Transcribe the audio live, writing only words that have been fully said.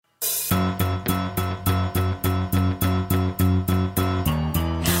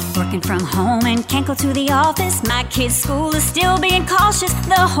Working from home and can't go to the office. My kids' school is still being cautious.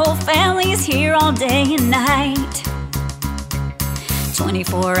 The whole family is here all day and night.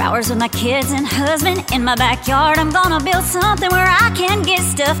 24 hours with my kids and husband. In my backyard I'm gonna build something where I can get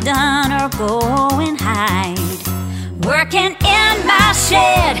stuff done or go and hide. Working in my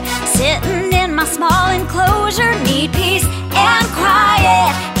shed, sitting in my small enclosure. Need peace and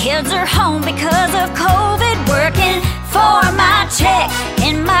quiet. Kids are home because of COVID. Working for my check,